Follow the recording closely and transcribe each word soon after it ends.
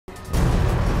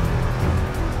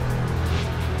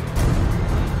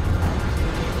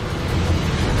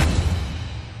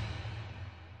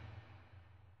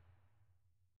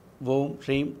ஓம்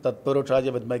ஸ்ரீம்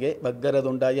தத்புருஷாய வித்மகே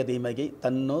வக்கரதுண்டாய தீமகி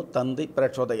தன்னோ தந்தி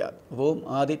பிரச்சோதயாத். ஓம்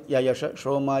ஆதித்யாயஷ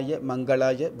சோமாய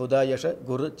மங்களாய புதாயஷ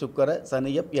குரு சுக்கர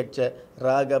சனியப் யட்ச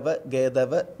ராகவ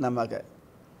கேதவ நமக.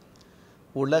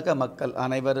 உலக மக்கள்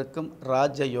அனைவருக்கும்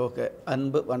ராஜயோக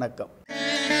அன்பு வணக்கம்.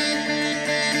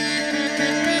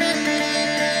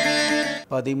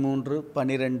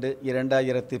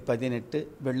 13/12/2018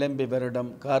 வெள்ளம்பி வருடம்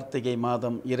கார்த்திகை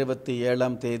மாதம்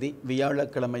 27ஆம் தேதி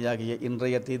வியாழக்கிழமையாகிய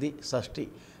இன்றைய திதி சஷ்டி.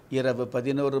 இரவு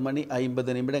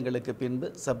 11:50 பின்பு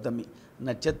சப்தமி.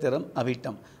 நட்சத்திரம்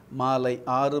அவிட்டம். மாலை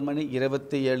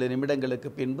 6:27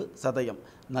 பின்பு சதயம்.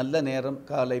 நல்ல நேரம்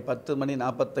காலை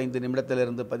 10:45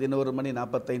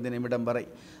 11:45 வரை.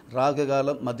 ராகு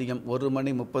காலம் மதியம்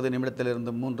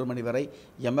 1:30 3 வரை.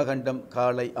 யமகண்டம்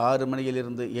காலை 6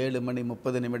 மணியிலிருந்து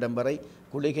 7:30 வரை.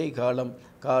 குளிகை காலம்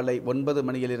காலை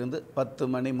 9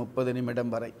 10:30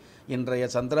 வரை. இன்றைய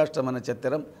சந்திராஷ்டம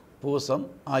நட்சத்திரம் பூசம்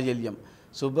ஆயில்யம்.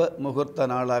 சுப முகூர்த்த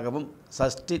நாளாகவும்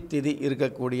சஷ்டி திதி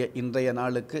இருக்கக்கூடிய இன்றைய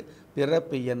நாளுக்கு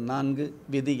பிறப்பு எண் 4,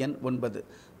 விதி எண் 9.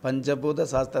 பஞ்சபூத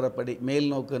சாஸ்திரப்படி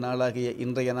மேல்நோக்கு நாளாகிய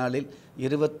இன்றைய நாளில்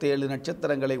 27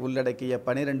 நட்சத்திரங்களை உள்ளடக்கிய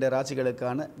 12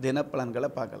 ராசிகளுக்கான தினப்பலன்களை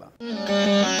பார்க்கலாம்.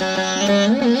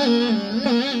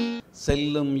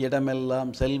 செல்லும்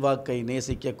இடமெல்லாம் செல்வாக்கை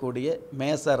நேசிக்கக்கூடிய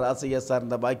மேச ராசியை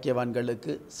சார்ந்த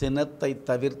பாக்கியவான்களுக்கு சினத்தை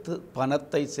தவிர்த்து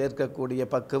பணத்தை சேர்க்கக்கூடிய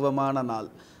பக்குவமான நாள்.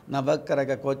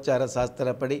 நவக்கிரக கோச்சார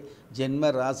சாஸ்திரப்படி ஜென்ம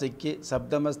ராசிக்கு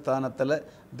சப்தமஸ்தானத்தில்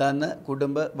தன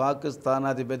குடும்ப வாக்கு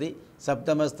ஸ்தானாதிபதி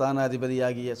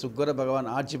சப்தமஸ்தானாதிபதியாகிய சுக்கிர பகவான்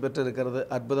ஆட்சி பெற்று இருக்கிறது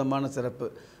அற்புதமான சிறப்பு.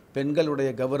 பெண்களுடைய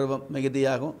கௌரவம்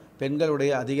மிகுதியாகும்,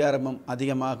 பெண்களுடைய அதிகாரமும்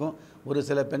அதிகமாகும். ஒரு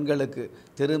சில பெண்களுக்கு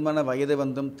திருமண வயது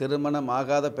வந்தும் திருமணம்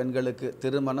ஆகாத பெண்களுக்கு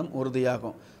திருமணம்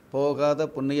உறுதியாகும். போகாத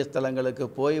புண்ணிய ஸ்தலங்களுக்கு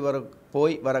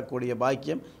போய் வரக்கூடிய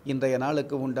பாக்கியம் இன்றைய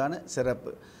நாளுக்கு உண்டான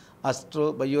சிறப்பு. அஸ்ட்ரோ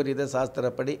பயோரித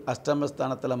சாஸ்திரப்படி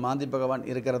அஷ்டமஸ்தானத்தில் மாந்தி பகவான்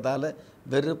இருக்கிறதால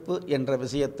வெறுப்பு என்ற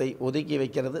விஷயத்தை ஒதுக்கி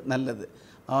வைக்கிறது நல்லது.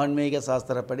 ஆன்மீக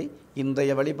சாஸ்திரப்படி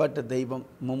இன்றைய வழிபாட்டு தெய்வம்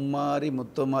மும்மாரி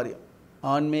முத்துமாரி.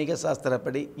 ஆன்மீக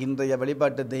சாஸ்திரப்படி இன்றைய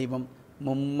வழிபாட்டு தெய்வம்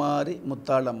மும்மாரி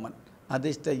முத்தாளம்மன்.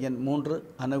 அதிர்ஷ்ட எண் 3,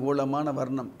 அனுகூலமான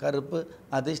வர்ணம் கருப்பு,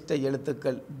 அதிர்ஷ்ட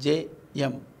எழுத்துக்கள்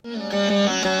JM.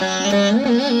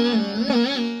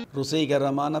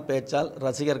 ருசிகரமான பேச்சால்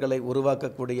ரசிகர்களை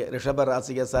உருவாக்கக்கூடிய ரிஷப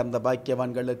ராசியை சார்ந்த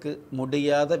பாக்கியவான்களுக்கு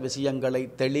முடியாத விஷயங்களை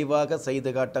தெளிவாக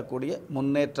செய்து காட்டக்கூடிய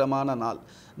முன்னேற்றமான நாள்.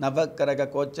 நவக்கிரக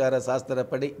கோச்சார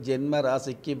சாஸ்திரப்படி ஜென்ம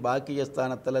ராசிக்கு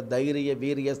பாக்கியஸ்தானத்தில் தைரிய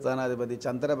வீரியஸ்தானாதிபதி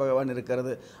சந்திர பகவான்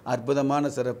இருக்கிறது அற்புதமான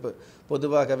சிறப்பு.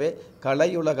 பொதுவாகவே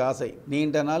கலையுலக ஆசை,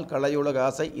 நீண்ட நாள் கலையுலக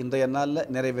ஆசை இன்றைய நாளில்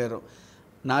நிறைவேறும்.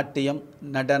 நாட்டியம்,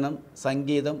 நடனம்,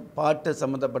 சங்கீதம், பாட்டு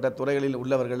சம்பந்தப்பட்ட துறைகளில்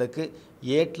உள்ளவர்களுக்கு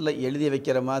ஏட்டில் எழுதி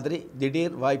வைக்கிற மாதிரி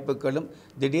திடீர் வாய்ப்புகளும்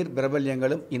திடீர்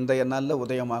பிரபல்யங்களும் இன்றைய நாளில்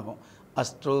உதயமாகும்.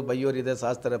 அஸ்ட்ரோ பயோரித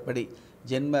சாஸ்திரப்படி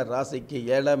ஜென்ம ராசிக்கு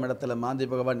 7ஆம் இடத்துல மாந்தி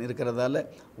பகவான் இருக்கிறதால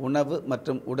உணவு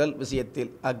மற்றும் உடல்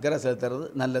விஷயத்தில் அக்கறை செலுத்துறது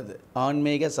நல்லது.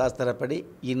 ஆன்மீக சாஸ்திரப்படி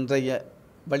இன்றைய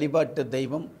வழிபாட்டு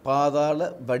தெய்வம் பாதாள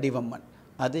வடிவம்மன்.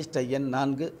 அதிர்ஷ்ட எண்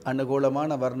 4, அனுகூலமான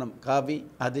வர்ணம் காவி,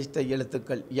 அதிர்ஷ்ட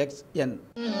எழுத்துக்கள் XN.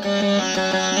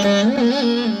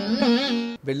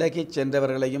 விலகிச்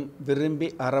சென்றவர்களையும் விரும்பி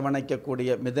அரவணைக்கக்கூடிய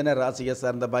மிதுன ராசியை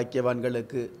சார்ந்த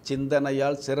பாக்கியவான்களுக்கு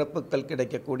சிந்தனையால் சிறப்புகள்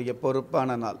கிடைக்கக்கூடிய பொறுப்பான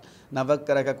நாள்.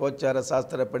 நவக்கிரக கோச்சார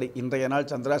சாஸ்திரப்படி இன்றைய நாள்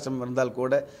சந்திராஷ்டமம் இருந்தால்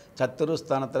கூட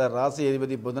சத்துருஸ்தானத்தில் ராசி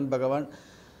அதிபதி புதன் பகவான்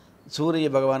சூரிய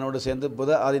பகவானோடு சேர்ந்து புத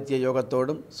ஆதித்ய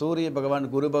யோகத்தோடும் சூரிய பகவான்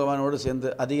குரு பகவானோடு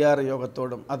சேர்ந்து அதிகார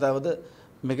யோகத்தோடும் அதாவது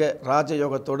மிக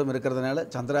ராஜயோகத்தோடும் இருக்கிறதுனால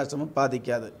சந்திராஷ்டமம்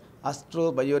பாதிக்காது. அஸ்ட்ரோ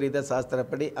பயோரித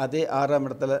சாஸ்திரப்படி அதே 6ஆம்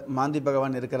இடத்துல மாந்தி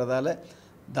பகவான் இருக்கிறதால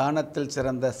தானத்தில்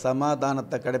சிறந்த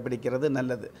சமாதானத்தை கடைபிடிக்கிறது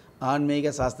நல்லது.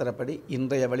 ஆன்மீக சாஸ்திரப்படி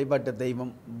இன்றைய வழிபாட்டு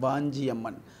தெய்வம்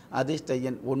வாஞ்சியம்மன். அதிர்ஷ்ட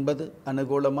எண் 9,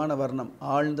 அனுகூலமான வர்ணம்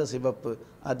ஆழ்ந்த சிவப்பு,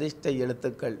 அதிர்ஷ்ட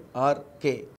எழுத்துக்கள் RK.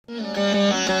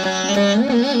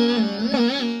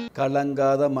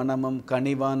 கலங்காத மனமும்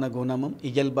கனிவான குணமும்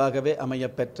இயல்பாகவே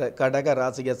அமையப்பெற்ற கடக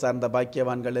ராசியை சார்ந்த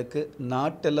பாக்கியவான்களுக்கு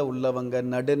நாட்டில் உள்ளவங்க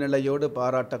நடுநிலையோடு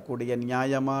பாராட்டக்கூடிய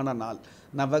நியாயமான நாள்.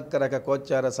 நவக்கிரக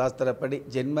கோச்சார சாஸ்திரப்படி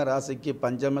ஜென்ம ராசிக்கு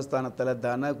பஞ்சமஸ்தானத்தில்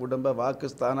தன குடும்ப வாக்கு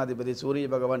ஸ்தானாதிபதி சூரிய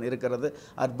பகவான் இருக்கிறது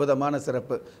அற்புதமான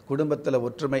சிறப்பு. குடும்பத்தில்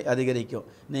ஒற்றுமை அதிகரிக்கும்.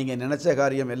 நீங்கள் நினைச்ச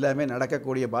காரியம் எல்லாமே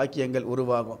நடக்கக்கூடிய பாக்கியங்கள்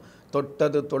உருவாகும்.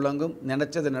 தொட்டது துளங்கும்,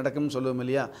 நினைச்சது நடக்கும் சொல்லுவோம்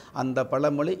இல்லையா, அந்த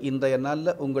பழமொழி இன்றைய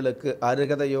நாளில் உங்களுக்கு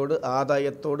அருகதையோடு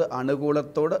ஆதாயத்தோடு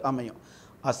அனுகூலத்தோடு அமையும்.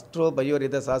 அஸ்ட்ரோ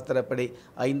பயோரித சாஸ்திரப்படி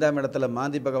 5ஆம் இடத்துல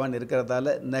மாந்தி பகவான்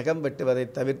இருக்கிறதால நகம் வெட்டுவதை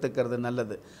தவிர்த்துக்கிறது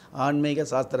நல்லது. ஆன்மீக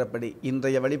சாஸ்திரப்படி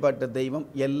இன்றைய வழிபாட்டு தெய்வம்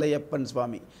எல்லையப்பன்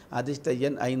சுவாமி. அதிர்ஷ்ட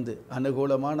எண் 5,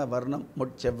 அனுகூலமான வர்ணம்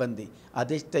முட்செவ்வந்தி,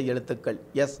 அதிர்ஷ்ட எழுத்துக்கள்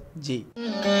SG.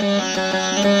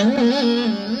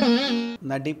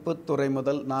 நடிப்பு துறை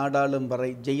முதல் நாடாளும் வரை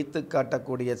ஜெயித்து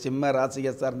காட்டக்கூடிய சிம்ம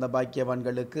ராசியை சார்ந்த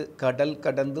பாக்கியவான்களுக்கு கடல்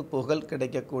கடந்து புகழ்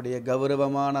கிடைக்கக்கூடிய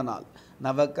கௌரவமான நாள்.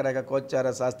 நவக்கிரக கோச்சார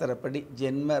சாஸ்திரப்படி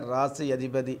ஜென்ம ராசி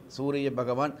அதிபதி சூரிய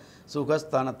பகவான்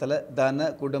சுகஸ்தானத்தில்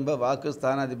தன குடும்ப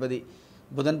வாக்குஸ்தானாதிபதி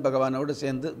புதன் பகவானோடு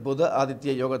சேர்ந்து புத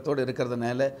ஆதித்ய யோகத்தோடு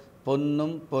இருக்கிறதுனால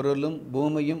பொன்னும் பொருளும்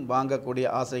பூமியும் வாங்கக்கூடிய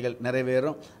ஆசைகள்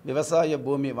நிறைவேறும். விவசாய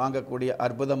பூமி வாங்கக்கூடிய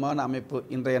அற்புதமான அமைப்பு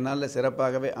இன்றைய நாளில்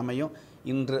சிறப்பாகவே அமையும்.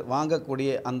 இன்று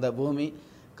வாங்கக்கூடிய அந்த பூமி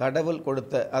கடவுள்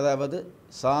கொடுத்த, அதாவது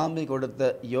சாமி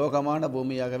கொடுத்த யோகமான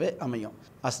பூமியாகவே அமையும்.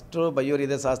 அஸ்ட்ரோ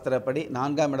பயோரித சாஸ்திரப்படி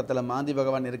 4ஆம் இடத்துல மாந்தி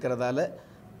பகவான் இருக்கிறதால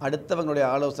அடுத்தவங்களுடைய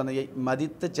ஆலோசனையை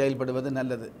மதித்து செயல்படுவது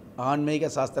நல்லது. ஆன்மீக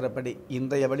சாஸ்திரப்படி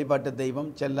இன்றைய வழிபாட்டு தெய்வம்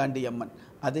செல்லாண்டி அம்மன்.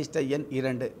 அதிர்ஷ்ட எண்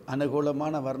 2.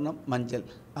 அனுகூலமான வர்ணம் மஞ்சள்.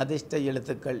 அதிர்ஷ்ட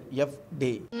எழுத்துக்கள் FD.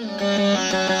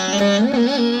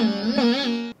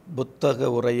 புத்தக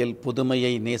உரையில்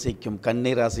புதுமையை நேசிக்கும்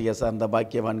கன்னி ராசியை சார்ந்த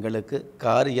பாக்கியவான்களுக்கு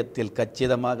காரியத்தில்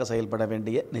கச்சிதமாக செயல்பட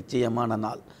வேண்டிய நிச்சயமான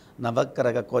நாள்.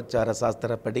 நவக்கிரக கோச்சார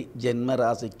சாஸ்திரப்படி ஜென்ம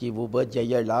ராசிக்கு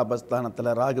ஜெய லாபஸ்தானத்தில்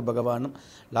ராகு பகவானும்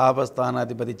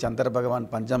லாபஸ்தானாதிபதி சந்திர பகவான்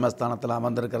பஞ்சமஸ்தானத்தில்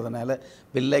அமர்ந்திருக்கிறதுனால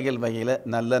பிள்ளைகள் வகையில்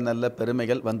நல்ல நல்ல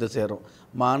பெருமைகள் வந்து சேரும்.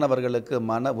 மாணவர்களுக்கு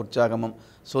மன உற்சாகமும்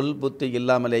சொல் புத்தி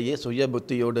இல்லாமலேயே சுய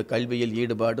புத்தியோடு கல்வியில்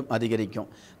ஈடுபாடும்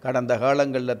அதிகரிக்கும். கடந்த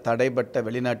காலங்களில் தடைப்பட்ட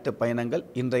வெளிநாட்டு பயணங்கள்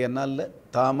இன்றைய நாளில்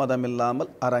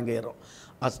தாமதமில்லாமல் அரங்கேறும்.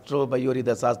 அஸ்ட்ரோ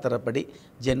பயோரித சாஸ்திரப்படி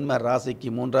ஜென்ம ராசிக்கு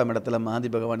 3ஆம் இடத்துல மாந்தி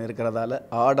பகவான் இருக்கிறதால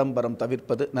ஆடம்பரம்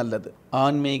தவிர்ப்பது நல்லது.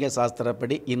 ஆன்மீக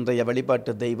சாஸ்திரப்படி இன்றைய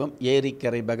வழிபாட்டு தெய்வம்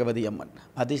ஏரிக்கரை பகவதி அம்மன்.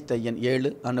 அதிர்ஷ்ட எண்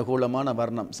 7. அனுகூலமான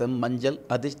வர்ணம் செம்மஞ்சள்.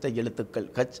 அதிர்ஷ்ட எழுத்துக்கள்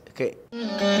HK.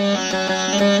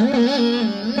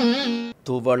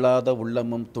 துவளாத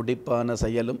உள்ளமும் துடிப்பான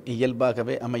செயலும்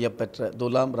இயல்பாகவே அமையப்பெற்ற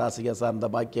துலாம் ராசியை சார்ந்த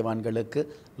பாக்கியவான்களுக்கு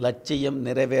லட்சியம்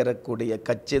நிறைவேறக்கூடிய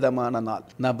கச்சிதமான நாள்.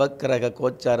 நவக்கிரக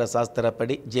கோச்சார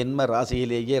சாஸ்திரப்படி ஜென்ம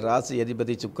ராசியிலேயே ராசி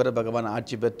அதிபதி சுக்கிர பகவான்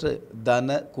ஆட்சி பெற்று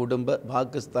தன குடும்ப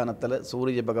வாக்குஸ்தானத்தில்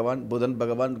சூரிய பகவான் புதன்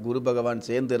பகவான் குரு பகவான்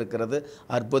சேர்ந்து இருக்கிறது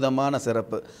அற்புதமான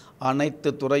சிறப்பு.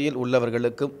 அனைத்து துறையில்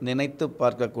உள்ளவர்களுக்கும் நினைத்து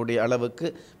பார்க்கக்கூடிய அளவுக்கு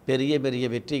பெரிய பெரிய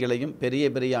வெற்றிகளையும் பெரிய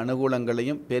பெரிய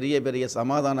அனுகூலங்களையும் பெரிய பெரிய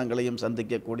சமாதானங்களையும்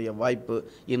சந்திக்கக்கூடிய வாய்ப்பு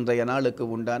இன்றைய நாளுக்கு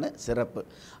உண்டான சிறப்பு.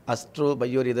 அஸ்ட்ரோ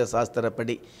பயோரித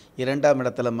சாஸ்திரப்படி 2ஆம்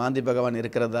இடத்துல மாந்தி பகவான்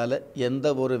இருக்கிறதால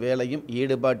எந்த ஒரு வேலையும்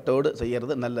ஈடுபாட்டோடு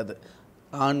செய்கிறது நல்லது.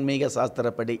 ஆன்மீக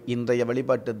சாஸ்திரப்படி இன்றைய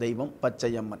வழிபாட்டு தெய்வம்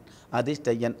பச்சையம்மன்.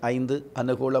 அதிர்ஷ்ட எண் 5.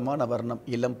 அனுகூலமான வர்ணம்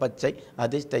இளம் பச்சை.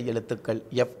 அதிர்ஷ்ட எழுத்துக்கள்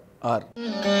FR.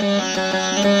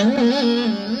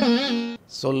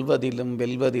 சொல்வதிலும்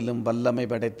வெல்வதிலும் வல்லமை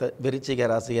படைத்த விருச்சிக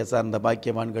ராசியை சார்ந்த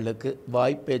பாக்கியவான்களுக்கு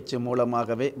வாய்ப்பேச்சு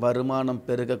மூலமாகவே வருமானம்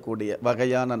பெருகக்கூடிய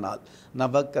வகையான நாள்.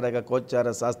 நவக்கிரக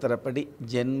கோச்சார சாஸ்திரப்படி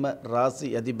ஜென்ம ராசி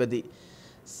அதிபதி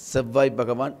செவ்வாய்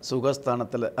பகவான்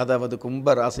சுகஸ்தானத்தில், அதாவது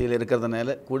கும்ப ராசியில்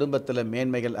இருக்கிறதுனால குடும்பத்தில்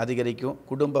மேன்மைகள் அதிகரிக்கும்.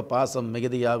 குடும்ப பாசம்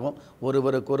மிகுதியாகும்.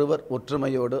 ஒருவருக்கொருவர்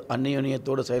ஒற்றுமையோடு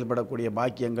அந்நியோன்யத்தோடு செயல்படக்கூடிய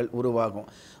பாக்கியங்கள் உருவாகும்.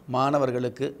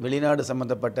 மாணவர்களுக்கு வெளிநாடு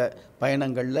சம்பந்தப்பட்ட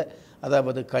பயணங்களில்,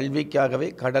 அதாவது கல்விக்காகவே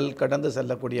கடல் கடந்து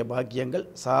செல்லக்கூடிய பாக்கியங்கள்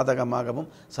சாதகமாகவும்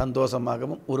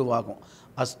சந்தோஷமாகவும் உருவாகும்.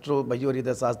 அஸ்ட்ரோ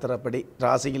பயோரித சாஸ்திரப்படி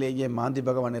ராசியிலேயே மாந்தி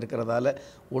பகவான் இருக்கிறதால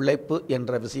உழைப்பு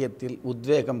என்ற விஷயத்தில்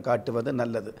உத்வேகம் காட்டுவது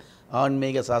நல்லது.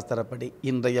 ஆன்மீக சாஸ்திரப்படி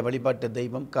இன்றைய வழிபாட்டு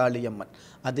தெய்வம் காளியம்மன்.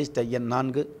 அதிர்ஷ்ட எண்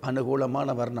 4.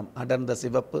 அனுகூலமான வர்ணம் அடர்ந்த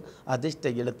சிவப்பு.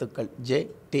 அதிர்ஷ்ட எழுத்துக்கள்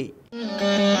JT.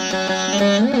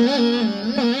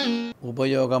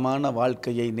 உபயோகமான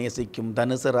வாழ்க்கையை நேசிக்கும்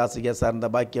தனுசு ராசியை சார்ந்த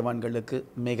பாக்கியவான்களுக்கு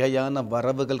மிகையான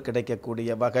வரவுகள்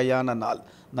கிடைக்கக்கூடிய வகையான நாள்.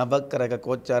 நவக்கிரக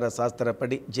கோச்சார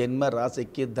சாஸ்திரப்படி ஜென்ம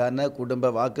ராசிக்கு தன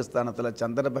குடும்ப வாக்குஸ்தானத்தில்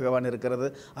சந்திர பகவான் இருக்கிறது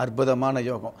அற்புதமான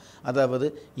யோகம். அதாவது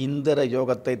இந்திர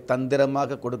யோகத்தை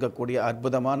தந்திரமாக கொடுக்கக்கூடிய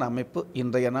அற்புதமான அமைப்பு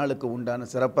இன்றைய நாளுக்கு உண்டான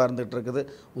சிறப்பாக இருந்துகிட்டு இருக்குது.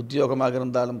 உத்தியோகமாக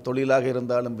இருந்தாலும் தொழிலாக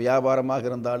இருந்தாலும் வியாபாரமாக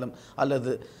இருந்தாலும்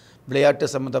அல்லது விளையாட்டு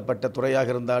சம்பந்தப்பட்ட துறையாக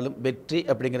இருந்தாலும் வெற்றி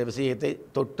அப்படிங்கிற விஷயத்தை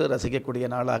தொட்டு ரசிக்கக்கூடிய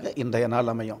நாளாக இன்றைய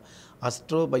நாள் அமையும்.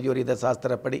 அஸ்ட்ரோ பயோரித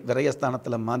சாஸ்திரப்படி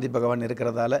விரயஸ்தானத்தில் மாந்தி பகவான்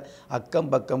இருக்கிறதால அக்கம்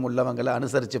பக்கம் உள்ளவங்களை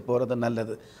அனுசரித்து போகிறது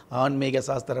நல்லது. ஆன்மீக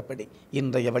சாஸ்திரப்படி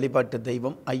இன்றைய வழிபாட்டு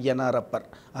தெய்வம் ஐயனாரப்பர்.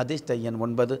 அதிர்ஷ்ட எண்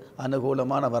 9.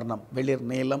 அனுகூலமான வர்ணம் வெளிர்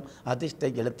நீலம்.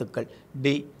 அதிர்ஷ்ட எழுத்துக்கள்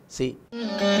DC.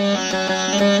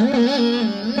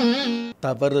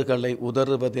 தவறுகளை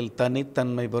உதறுவதில்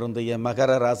தனித்தன்மை பொருந்திய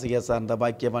மகர ராசியை சார்ந்த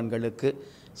பாக்கியவான்களுக்கு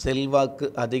செல்வாக்கு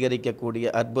அதிகரிக்கக்கூடிய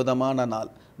அற்புதமான நாள்.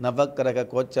 நவக்கிரக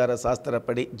கோச்சார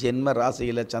சாஸ்திரப்படி ஜென்ம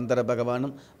ராசியில் சந்திர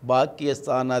பகவானும் பாக்கிய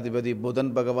ஸ்தானாதிபதி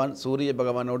புதன் பகவான் சூரிய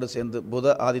பகவானோடு சேர்ந்து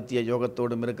புத ஆதித்ய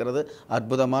யோகத்தோடும் இருக்கிறது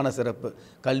அற்புதமான சிறப்பு.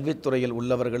 கல்வித்துறையில்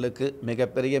உள்ளவர்களுக்கு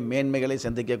மிகப்பெரிய மேன்மைகளை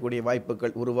சந்திக்கக்கூடிய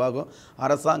வாய்ப்புகள் உருவாகும்.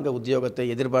 அரசாங்க உத்தியோகத்தை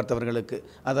எதிர்பார்த்தவர்களுக்கு,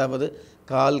 அதாவது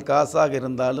கால் காசாக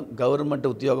இருந்தாலும் கவர்மெண்ட்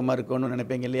உத்தியோகமாக இருக்கணும்னு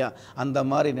நினைப்பீங்க இல்லையா, அந்த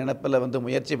மாதிரி நினைப்பில்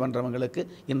முயற்சி பண்ணுறவங்களுக்கு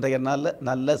இன்றைய நாளில்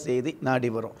நல்ல செய்தி நாடி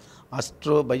வரும்.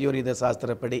 அஸ்ட்ரோ பயோரித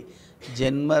சாஸ்திரப்படி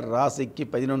ஜென்ம ராசிக்கு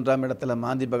 11ஆம் இடத்துல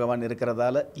மாந்தி பகவான்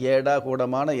இருக்கிறதால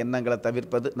ஏடாகூடமான எண்ணங்களை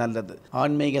தவிர்ப்பது நல்லது.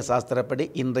 ஆன்மீக சாஸ்திரப்படி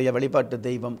இன்றைய வழிபாட்டு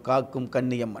தெய்வம் காக்கும்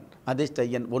கன்னியம்மன். அதிர்ஷ்ட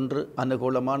எண் 1,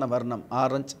 அனுகூலமான வர்ணம்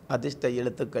ஆரஞ்சு, அதிர்ஷ்ட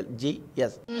எழுத்துக்கள்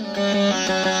GS.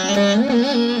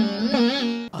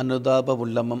 அனுதாப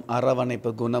உள்ளமும்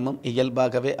அரவணைப்பு குணமும்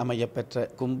இயல்பாகவே அமையப்பெற்ற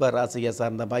கும்ப ராசியை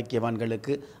சார்ந்த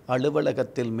பாக்கியவான்களுக்கு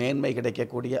அலுவலகத்தில் மேன்மை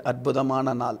கிடைக்கக்கூடிய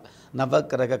அற்புதமான நாள்.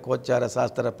 நவக்கிரக கோச்சார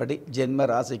சாஸ்திரப்படி ஜென்ம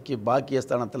ராசிக்கு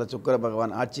பாக்கியஸ்தானத்தில் சுக்கிர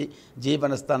பகவான் ஆட்சி,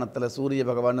 ஜீவனஸ்தானத்தில் சூரிய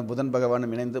பகவானும் புதன்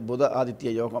பகவானும் இணைந்து புத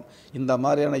ஆதித்ய யோகம். இந்த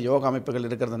மாதிரியான யோக அமைப்புகள்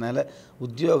இருக்கிறதுனால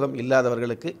உத்தியோகம்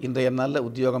இல்லாதவர்களுக்கு இன்றைய நாளில்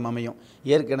உத்தியோகம் அமையும்.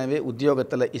 ஏற்கனவே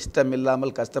உத்தியோகத்தில்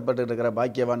இஷ்டமில்லாமல் கஷ்டப்பட்டு இருக்கிற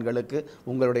பாக்கியவான்களுக்கு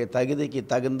உங்களுடைய தகுதிக்கு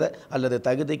தகுந்த அல்லது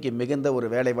தகுதிக்கு மிகுந்த ஒரு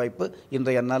வேலை வாய்ப்பு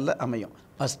இன்றைய நாளில் அமையும்.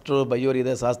 அஸ்ட்ரோ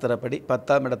பயோரித சாஸ்திரப்படி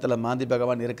 10ஆம் இடத்துல மாந்தி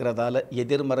பகவான் இருக்கிறதால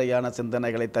எதிர்மறையான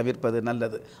சிந்தனைகளை தவிர்ப்பது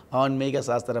நல்லது. ஆன்மீக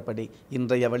சாஸ்திரப்படி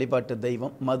இன்றைய வழிபாட்டு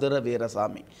தெய்வம் மதுர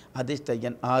வீரசாமி. அதிர்ஷ்ட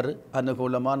எண் 6,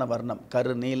 அனுகூலமான வர்ணம்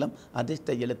கரு நீலம்,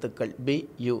 அதிர்ஷ்ட எழுத்துக்கள்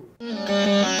BU.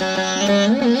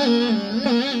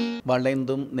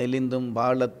 வளைந்தும் நெளிந்தும்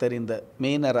வாழத் தெரிந்த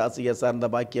மீன ராசியை சார்ந்த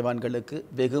பாக்கியவான்களுக்கு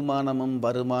வெகுமானமும்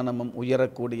வருமானமும்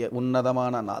உயரக்கூடிய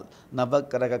உன்னதமான நாள்.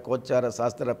 நவக்கிரக கோச்சார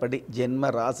சாஸ்திரப்படி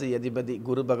ஜென்ம ராசி அதிபதி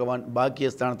குரு பகவான்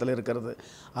பாக்கியஸ்தானத்தில் இருக்கிறது.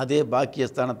 அதே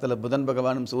பாக்கியஸ்தானத்தில் புதன்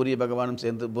பகவானும் சூரிய பகவானும்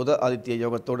சேர்ந்து புத ஆதித்ய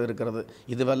யோகத்தோடு இருக்கிறது.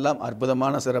 இதுவெல்லாம்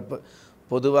அற்புதமான சிறப்பு.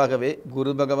 பொதுவாகவே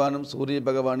குரு பகவானும் சூரிய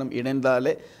பகவானும்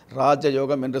இணைந்தாலே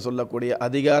ராஜயோகம் என்று சொல்லக்கூடிய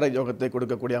அதிகார யோகத்தை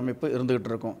கொடுக்கக்கூடிய அமைப்பு இருந்துகிட்டு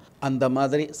இருக்கும். அந்த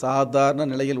மாதிரி சாதாரண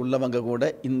நிலையில் உள்ளவங்க கூட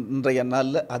இன்றைய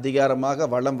நாளில் அதிகாரமாக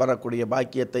வளம் வரக்கூடிய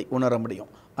பாக்கியத்தை உணர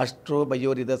முடியும். அஸ்ட்ரோ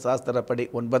பயோரித சாஸ்திரப்படி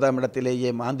 9ஆம் இடத்திலேயே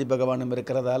மாந்தி பகவானும்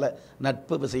இருக்கிறதால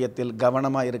நட்பு விஷயத்தில்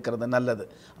கவனமாக இருக்கிறது நல்லது.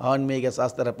 ஆன்மீக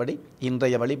சாஸ்திரப்படி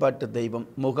இன்றைய வழிபாட்டு தெய்வம்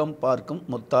முகம் பார்க்கும்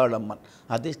முத்தாளம்மன்.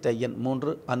 அதிர்ஷ்ட எண்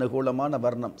 3, அனுகூலமான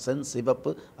வர்ணம் சென்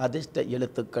சிவப்பு, அதிர்ஷ்ட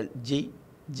எழுத்துக்கள்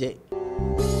GJ.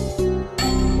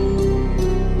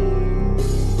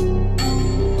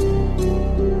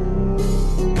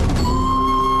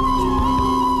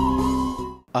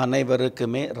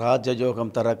 அனைவருக்குமே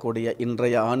ராஜயோகம் தரக்கூடிய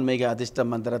இன்றைய ஆன்மீக அதிர்ஷ்ட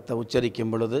மந்திரத்தை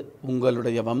உச்சரிக்கும் பொழுது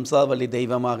உங்களுடைய வம்சாவளி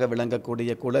தெய்வமாக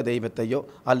விளங்கக்கூடிய குல தெய்வத்தையோ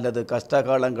அல்லது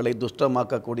கஷ்டகாலங்களை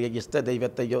துஷ்டமாக்கக்கூடிய இஷ்ட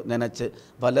தெய்வத்தையோ நினச்சி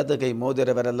வலதுகை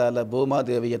மோதிர விரலால்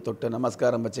பூமாதேவியை தொட்டு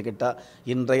நமஸ்காரம் வச்சுக்கிட்டா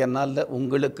இன்றைய நாளில்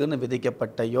உங்களுக்குன்னு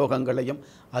விதிக்கப்பட்ட யோகங்களையும்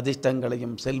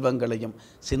அதிர்ஷ்டங்களையும் செல்வங்களையும்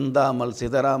சிந்தாமல்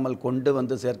சிதறாமல் கொண்டு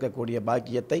வந்து சேர்க்கக்கூடிய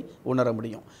பாக்கியத்தை உணர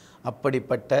முடியும்.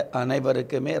 அப்படிப்பட்ட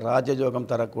அனைவருக்குமே ராஜயோகம்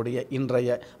தரக்கூடிய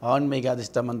இன்றைய ஆன்மீக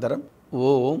அதிர்ஷ்ட மந்திரம்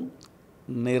ஓம்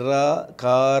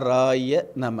நிராகாராய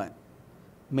நம.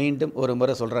 மீண்டும் ஒரு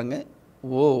முறை சொல்கிறேங்க,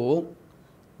 ஓம்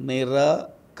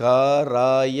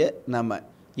நிராகாராய நம.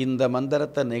 இந்த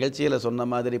மந்திரத்தை நிகழ்ச்சியில் சொன்ன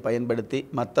மாதிரி பயன்படுத்தி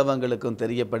மற்றவங்களுக்கும்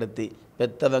தெரியப்படுத்தி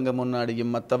பெற்றவங்க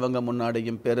முன்னாடியும் மற்றவங்க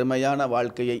முன்னாடியும் பெருமையான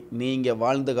வாழ்க்கையை நீங்கள்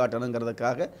வாழ்ந்து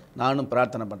காட்டணுங்கிறதுக்காக நானும்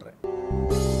பிரார்த்தனை பண்ணுறேன்.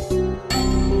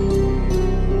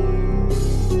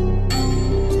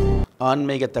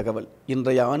 ஆன்மீக தகவல்.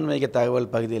 இன்றைய ஆன்மீக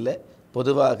தகவல் பகுதியில்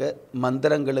பொதுவாக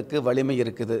மந்திரங்களுக்கு வலிமை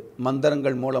இருக்குது,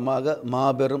 மந்திரங்கள் மூலமாக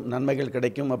மாபெரும் நன்மைகள்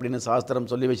கிடைக்கும் அப்படின்னு சாஸ்திரம்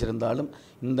சொல்லி வச்சுருந்தாலும்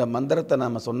இந்த மந்திரத்தை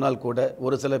நாம் சொன்னால் கூட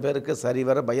ஒரு சில பேருக்கு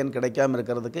சரிவர பயன் கிடைக்காமல்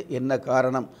இருக்கிறதுக்கு என்ன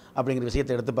காரணம் அப்படிங்கிற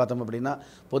விஷயத்தை எடுத்து பார்த்தோம் அப்படின்னா,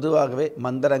 பொதுவாகவே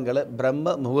மந்திரங்களை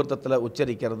பிரம்ம முகூர்த்தத்தில்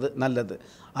உச்சரிக்கிறது நல்லது,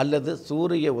 அல்லது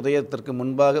சூரிய உதயத்திற்கு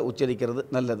முன்பாக உச்சரிக்கிறது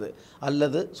நல்லது,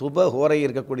 அல்லது சுப ஹோரை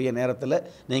இருக்கக்கூடிய நேரத்தில்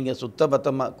நீங்கள்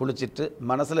சுத்தபத்தமாக குளிச்சுட்டு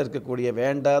மனசில் இருக்கக்கூடிய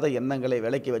வேண்டாத எண்ணங்களை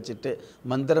விலக்கி வச்சுட்டு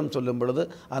மந்திரம் சொல்லும் பொழுது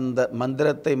அந்த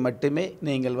மந்திரத்தை மட்டுமே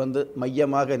நீங்கள்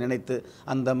மையமாக நினைத்து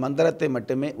அந்த மந்திரத்தை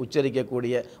மட்டுமே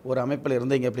உச்சரிக்கக்கூடிய ஒரு அமைப்பில்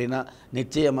இருந்தீங்க அப்படின்னா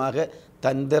நிச்சயமாக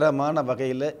தந்திரமான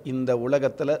வகையில் இந்த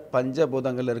உலகத்தில்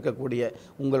பஞ்சபூதங்கள் இருக்கக்கூடிய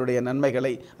உங்களுடைய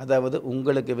நன்மைகளை, அதாவது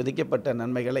உங்களுக்கு விதிக்கப்பட்ட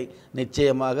நன்மைகளை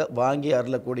நிச்சயமாக வாங்கி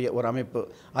அருளக்கூடிய ஒரு அமைப்பு,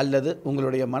 அல்லது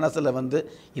உங்களுடைய மனசில்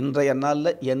இன்றைய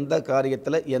நாளில் எந்த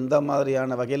காரியத்தில் எந்த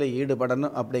மாதிரியான வகையில்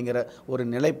ஈடுபடணும் அப்படிங்கிற ஒரு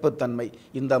நிலைப்புத்தன்மை,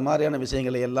 இந்த மாதிரியான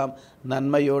விஷயங்களை எல்லாம்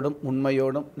நன்மையோடும்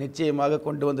உண்மையோடும் நிச்சயமாக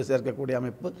கொண்டு வந்து சேர்க்கக்கூடிய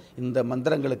அமைப்பு இந்த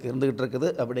மந்திரங்களுக்கு இருந்துகிட்டு இருக்குது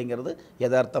அப்படிங்கிறது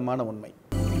யதார்த்தமான உண்மை.